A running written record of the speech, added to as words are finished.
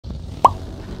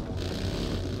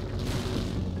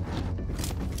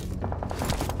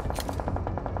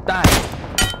Die.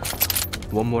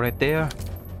 One more right there.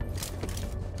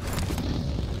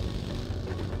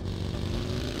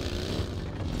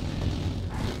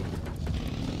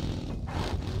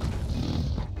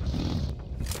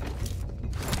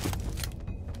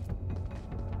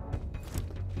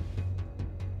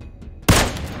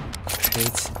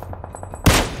 Great.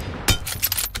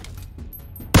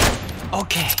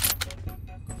 Okay.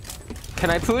 Can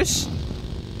I push?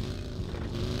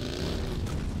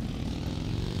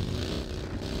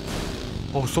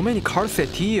 Oh, so many cars set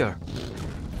here.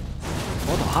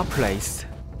 What a hot place.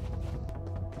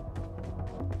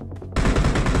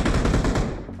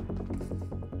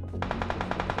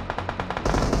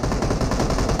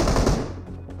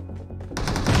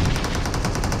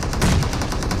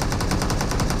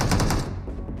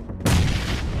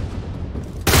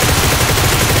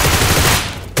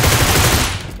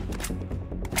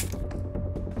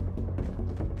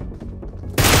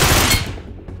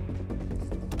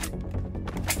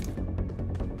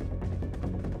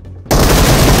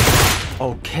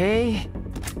 Okay.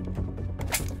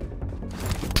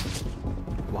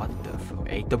 What the fuck?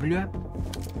 AWM?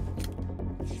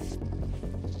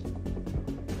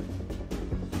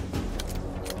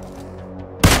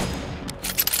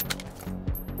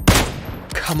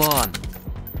 Come on.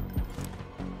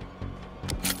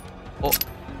 Oh.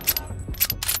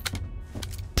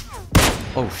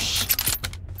 Oh sh.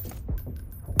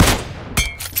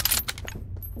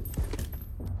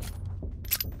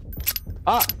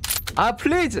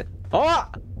 Please! A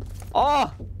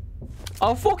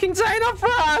fucking China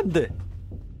friend!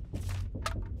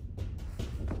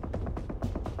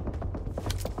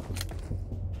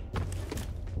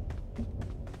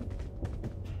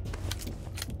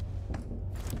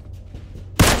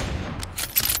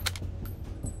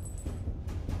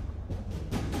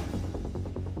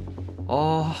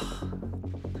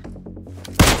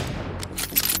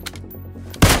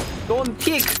 Don't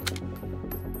pick!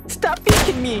 Stop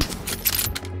picking me!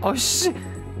 Oh shit!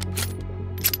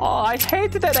 Oh, I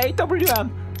hate that AWM!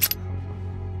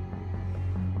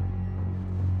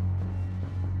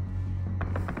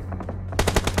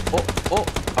 Oh,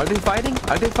 are they fighting?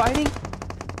 Are they fighting?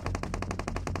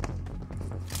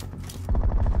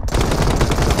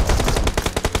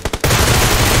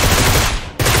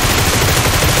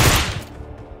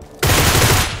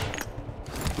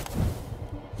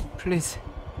 Please.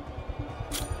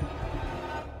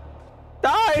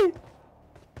 Die!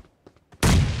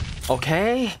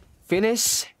 Okay,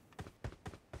 finish.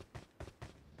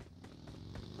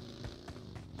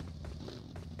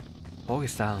 Bogey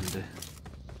sound.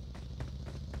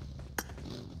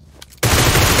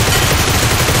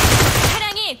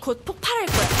 차량이 곧 폭발할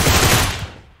거야.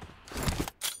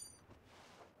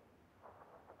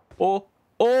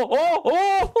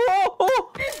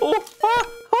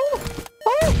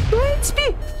 No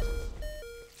HP.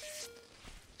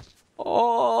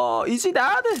 Oh, is he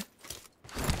dead?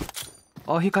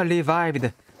 Oh, he got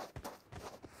revived.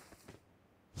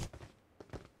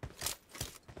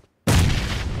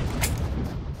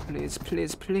 Please,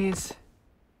 please, please.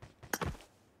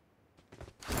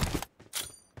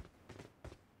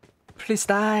 Please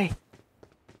die.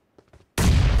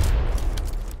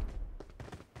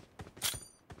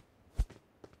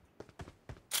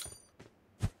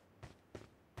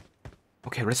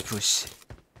 Okay, let's push.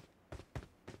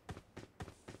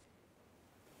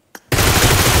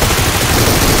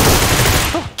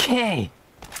 Okay.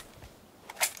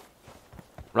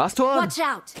 Last one. Watch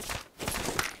out.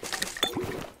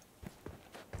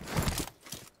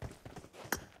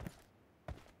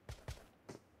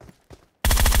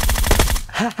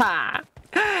 Haha.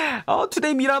 Oh,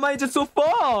 today Miramar is so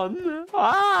fun.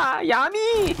 Ah,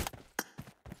 yummy.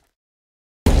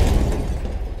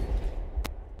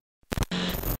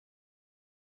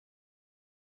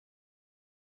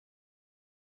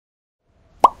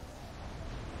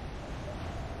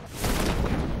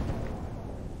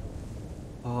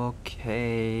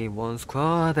 Okay, one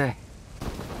squad.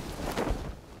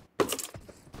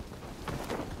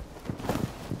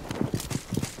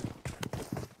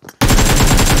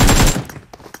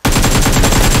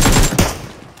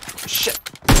 Shit.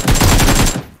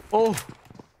 Oh.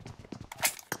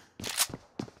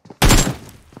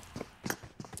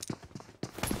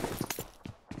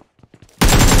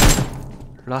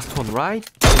 Last one, right?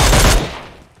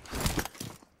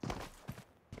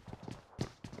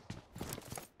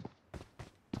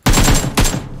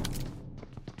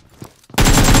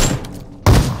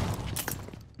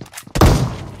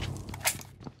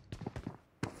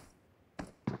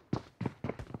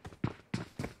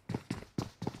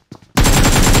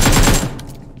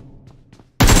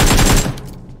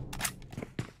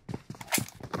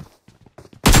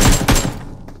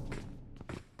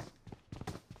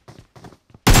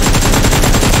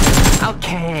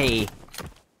 try.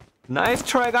 Nice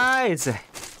try, guys.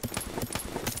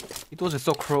 It was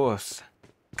so close.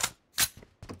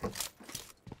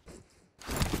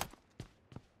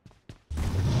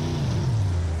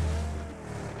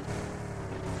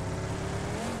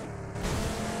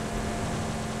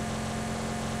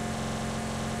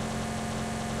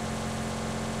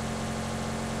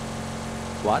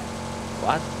 What?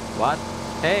 What? What?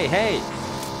 Hey, hey!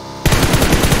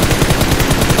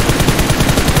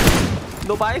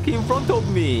 The bike in front of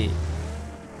me!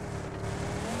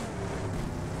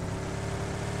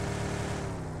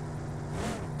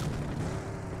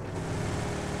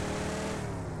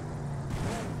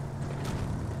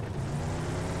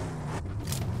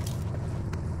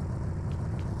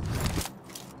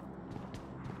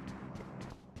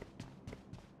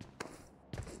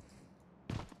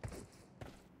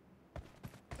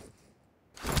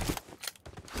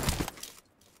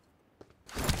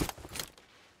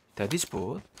 That is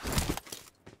good.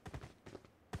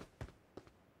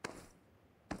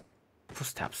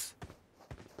 Footsteps.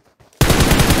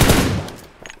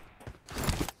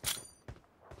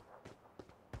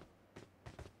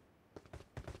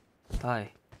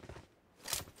 Die.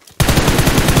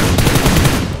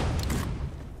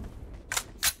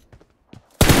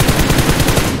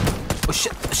 Oh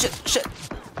shit, shit, shit.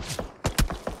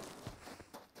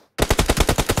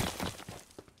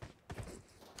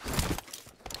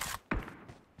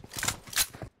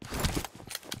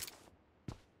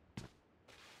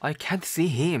 I can't see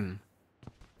him.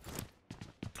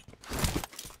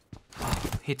 Oh,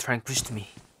 he trank pushed me.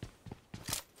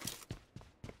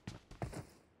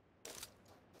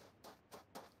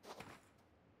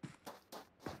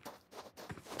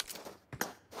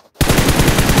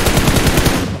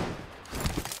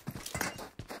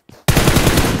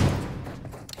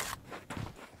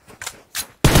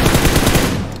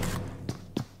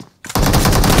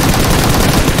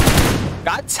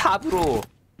 까찹으로.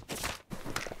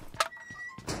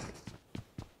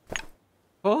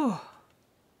 Oh.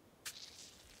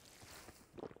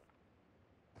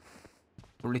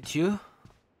 Only two?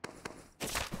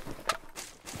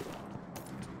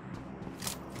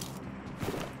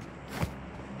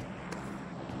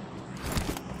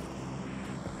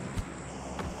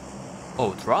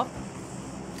 Oh, drop?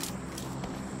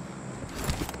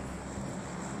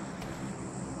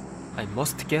 I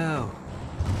must go.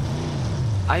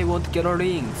 I won't get a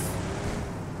rings.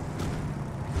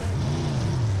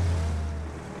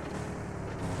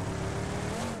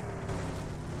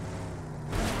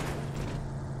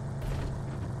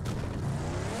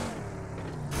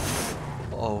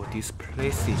 Oh, this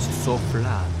place is so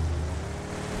flat.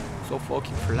 So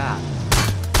fucking flat.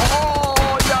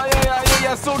 Oh,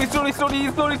 yeah. Sorry.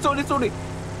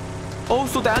 Oh,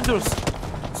 so dangerous.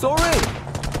 Sorry.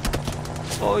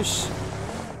 Oh, sh.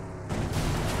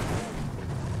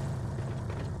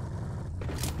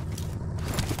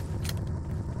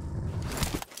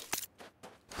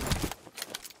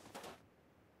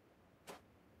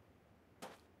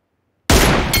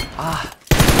 Ah.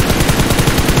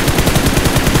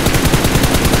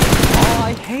 Oh,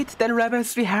 I hate that Rebel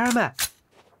 3 helmet.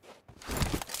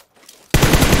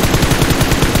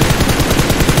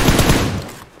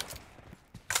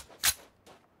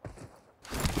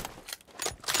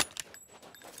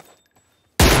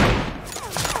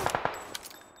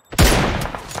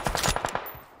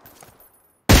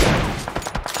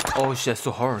 Oh shit,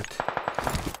 so hard.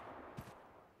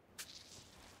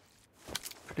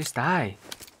 Please die.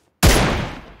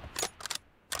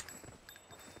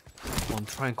 Don't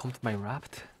try and come to my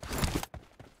raft.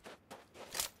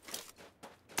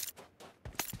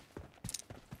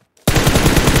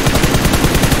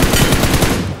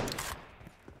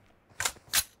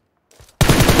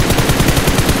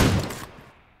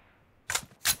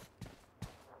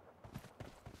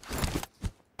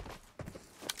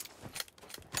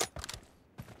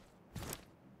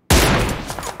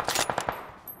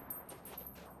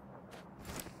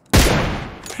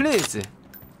 Please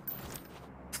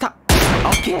stop.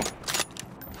 Okay.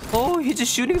 Oh, his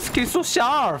shooting skill is so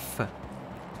sharp.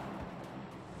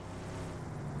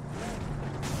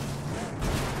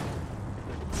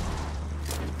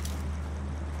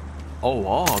 Oh,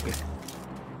 wow.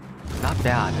 Not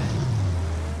bad.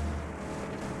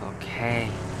 Okay.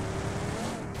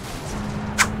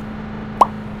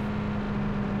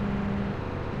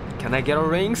 Can I get a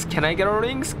rings? Can I get a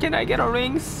rings? Can I get a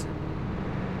rings?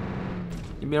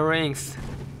 Give me rings.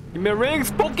 Give me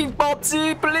rings, fucking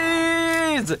PUBG,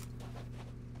 please!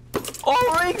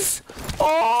 Oh, rings!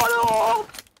 Oh, no!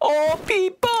 Oh,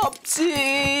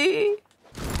 PUBG!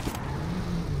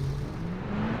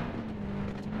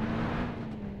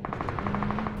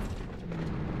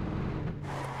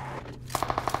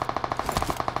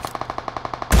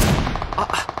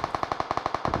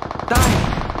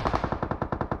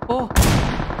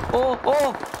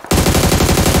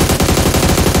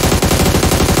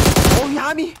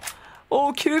 Yummy!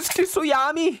 Oh, kill so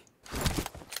yummy!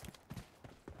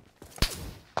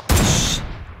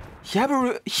 He have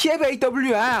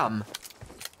AWM!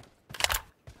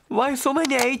 Why so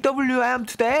many AWM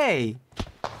today?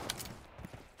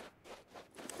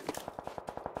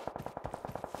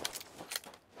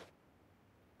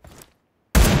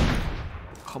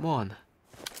 Come on.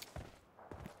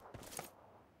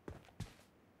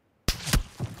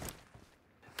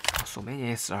 Oh, so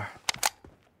many SR.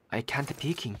 I can't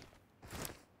picking.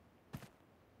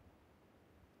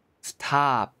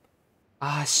 Stop.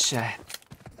 Ah, shit.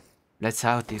 Let's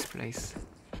out this place.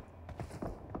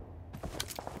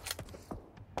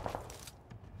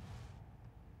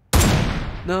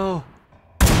 No.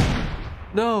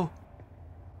 No.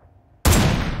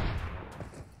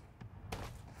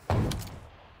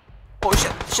 Oh,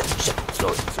 shit.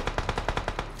 Slow.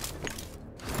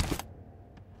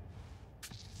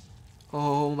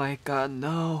 Oh my god,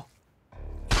 no.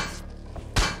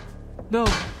 No.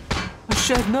 Oh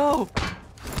shit, no.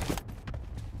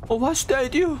 Oh, what should I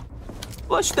do?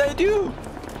 What should I do?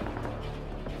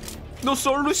 No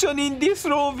solution in this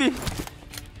lobby.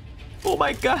 Oh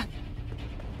my god.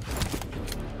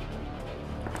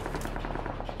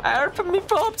 Help me,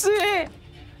 PUBG!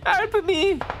 Help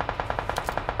me!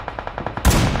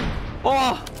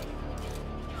 Oh!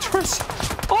 Trash!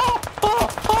 Oh!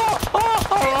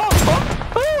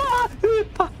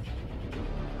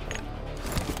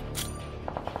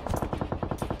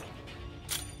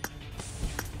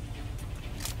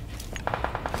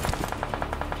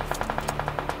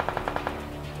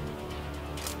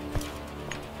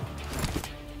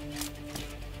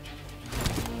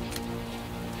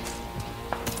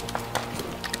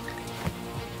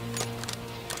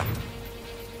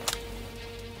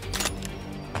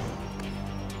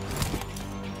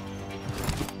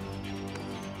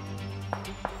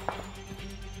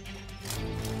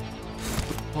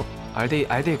 Are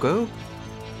they go?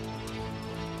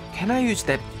 Can I use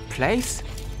that place?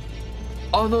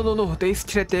 Oh no, they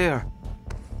still there.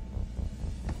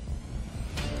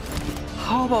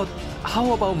 How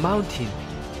about mountain?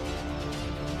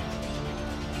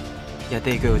 Yeah,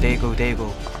 they go. They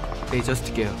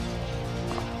just go.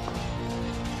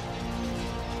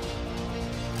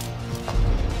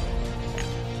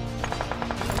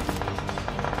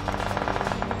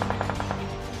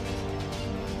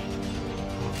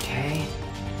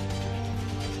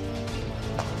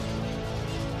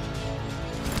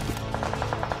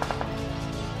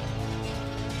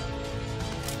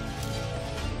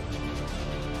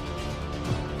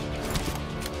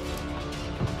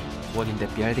 One in the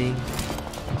building.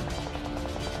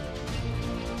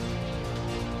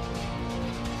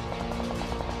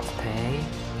 Stay.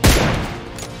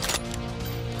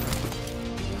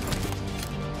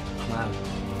 Come out.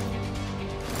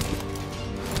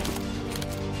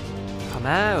 Come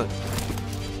out.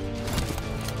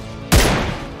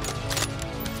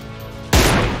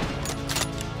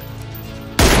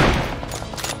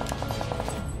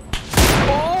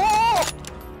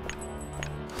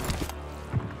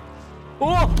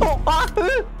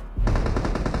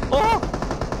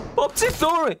 PUBG,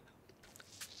 sorry.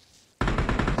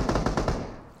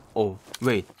 Oh,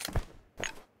 wait.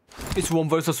 It's 1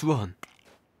 versus 1.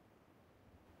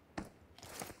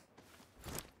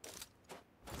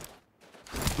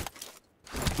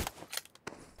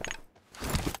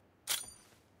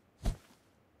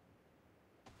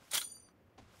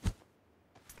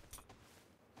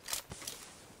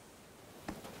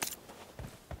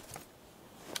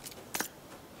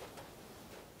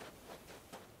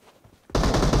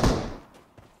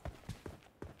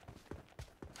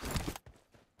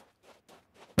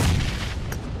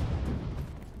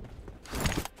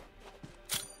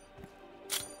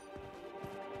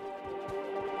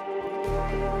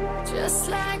 Just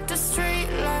like the street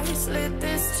lights lit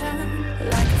this town,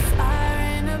 like a fire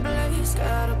in a blaze,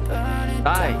 gotta burn it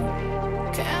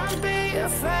down. Can't be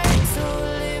afraid to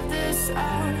leave this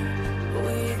out.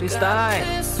 Please die.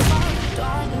 This far,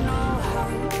 don't know how.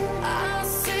 I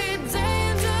see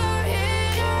danger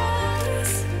in your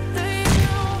eyes. They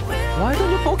know we're Why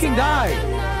don't you fucking die?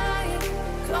 tonight.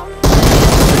 Come on.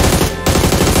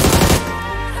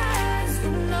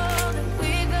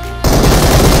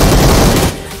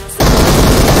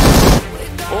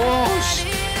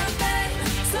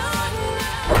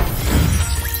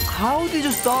 How did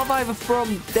you survive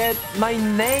from that my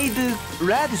nade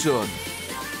red zone?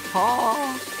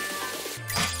 Huh?